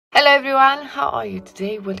Hello everyone, how are you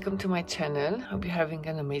today? Welcome to my channel. Hope you're having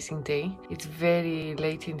an amazing day. It's very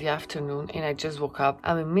late in the afternoon and I just woke up.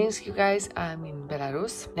 I'm in Minsk, you guys. I'm in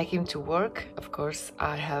Belarus. I came to work. Of course,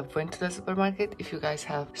 I have went to the supermarket. If you guys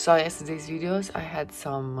have saw yesterday's videos, I had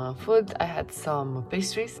some food. I had some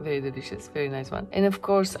pastries. Very delicious, very nice one. And of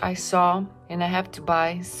course, I saw and I have to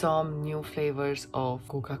buy some new flavors of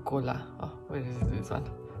Coca-Cola. Oh, where is this one?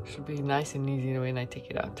 Should be nice and easy when I take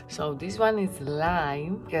it out. So this one is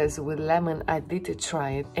lime, because with lemon I did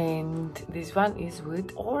try it, and this one is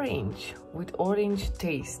with orange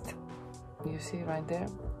taste. You see right there?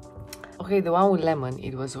 Okay, the one with lemon,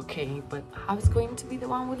 it was okay, but how is going to be the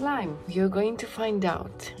one with lime? You're going to find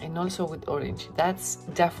out. And also with orange, that's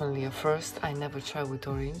definitely a first. I never tried with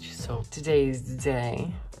orange, so today is the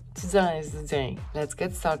day. Today is the day. Let's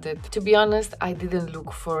get started. To be honest, I didn't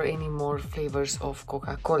look for any more flavors of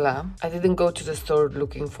Coca-Cola. I didn't go to the store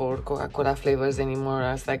looking for Coca-Cola flavors anymore.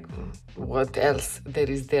 I was like, what else there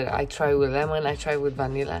is there? I tried with lemon, I tried with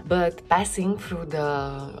vanilla. But passing through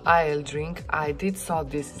the aisle drink, I did saw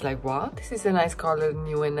this. It's like, wow, this is a nice color,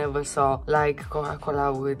 new and never saw like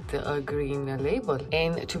Coca-Cola with a green label.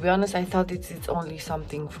 And to be honest, I thought it's only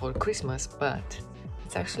something for Christmas, but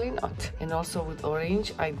it's actually not. And also with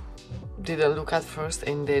orange, I didn't look at first,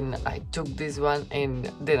 and then I took this one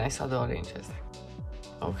and then I saw the orange. I was like,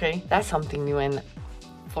 okay, that's something new and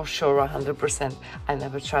for sure 100% I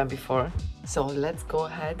never tried before. So let's go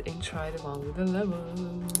ahead and try the one with the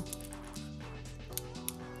lemon.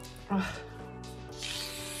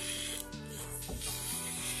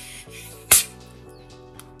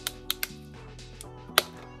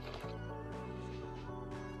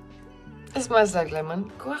 It smells like lemon.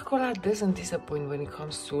 Coca-Cola doesn't disappoint when it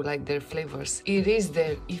comes to like their flavors. It is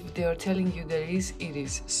there. If they are telling you there is, it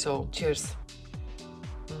is. So cheers.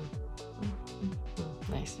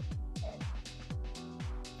 Nice.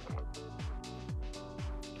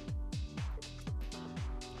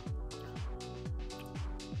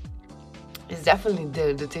 It's definitely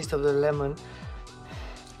there, the taste of the lemon.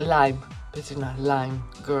 Lime. Petryna, lime,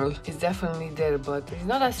 girl. It's definitely there, but it's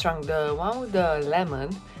not as strong. The one with the lemon,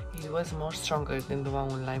 it was more stronger than the one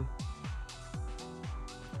with lime.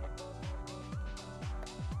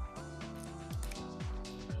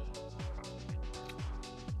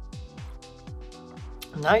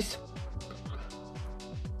 Nice.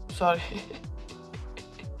 Sorry.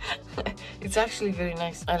 It's actually very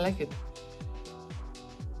nice. I like it.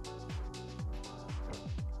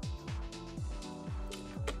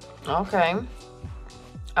 Okay.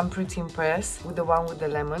 I'm pretty impressed with the one with the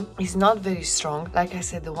lemon. It's not very strong. Like I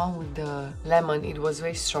said, the one with the lemon, it was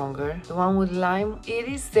way stronger. The one with lime, it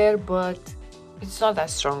is there, but it's not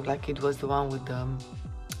as strong like it was the one with the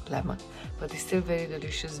lemon. But it's still very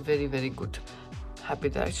delicious, very, very good. Happy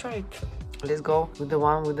that I tried. Let's go with the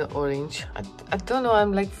one with the orange. I don't know,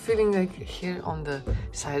 I'm like feeling like here on the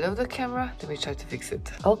side of the camera. Let me try to fix it.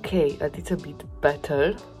 Okay, a little bit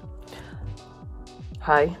better.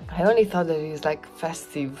 Hi. I only thought that it is like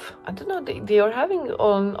festive. I don't know, they are having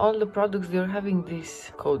on all the products, they are having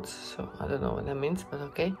these codes, so I don't know what that means, but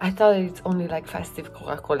okay. I thought it's only like festive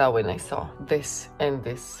Coca-Cola when I saw this and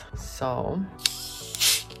this. So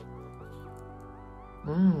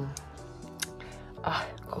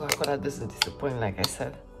Coca-Cola doesn't disappoint, like I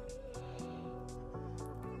said.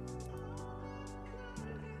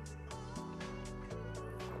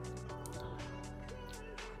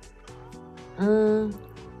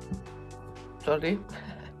 Sorry.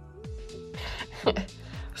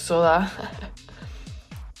 Soda.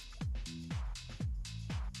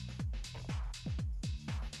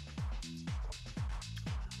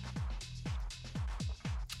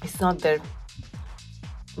 It's not there.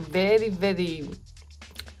 Very, very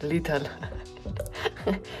little.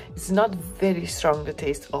 It's not very strong, the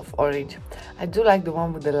taste of orange. I do like the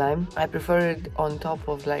one with the lime. I prefer it on top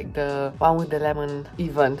of like the one with the lemon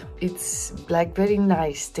even. It's like very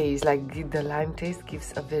nice taste, like the lime taste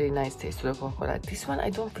gives a very nice taste to the Coca-Cola. This one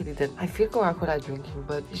I don't feel it. I feel Coca-Cola drinking,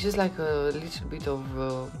 but it's just like a little bit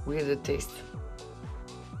of weirder taste.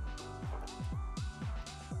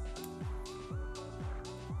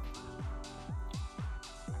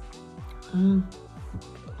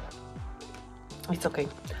 It's okay.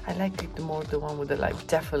 I like it more, the one with the lime.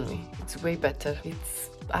 Definitely. It's way better. It's,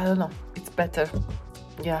 I don't know, it's better.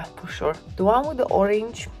 Yeah, for sure. The one with the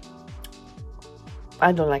orange,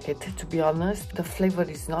 I don't like it, to be honest. The flavor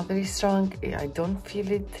is not very strong. I don't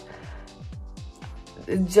feel it.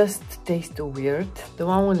 It just tastes weird. The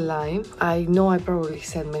one with lime, I know I probably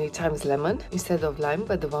said many times lemon instead of lime,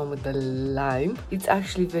 but the one with the lime, it's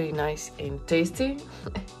actually very nice and tasty.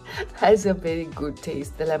 Has a very good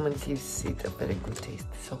taste. The lemon gives it a very good taste,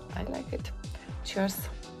 so I Cheers.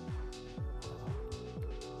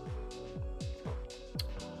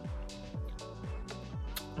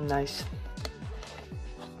 Nice.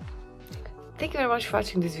 Thank you very much for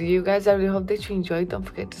watching this video, guys. I really hope that you enjoyed. Don't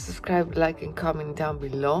forget to subscribe, like, and comment down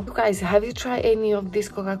below. You guys, have you tried any of these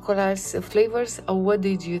Coca-Cola's flavors, or what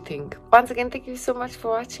did you think? Once again, thank you so much for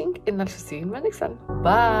watching, and I'll see you in my next one.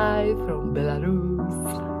 Bye from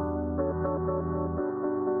Belarus.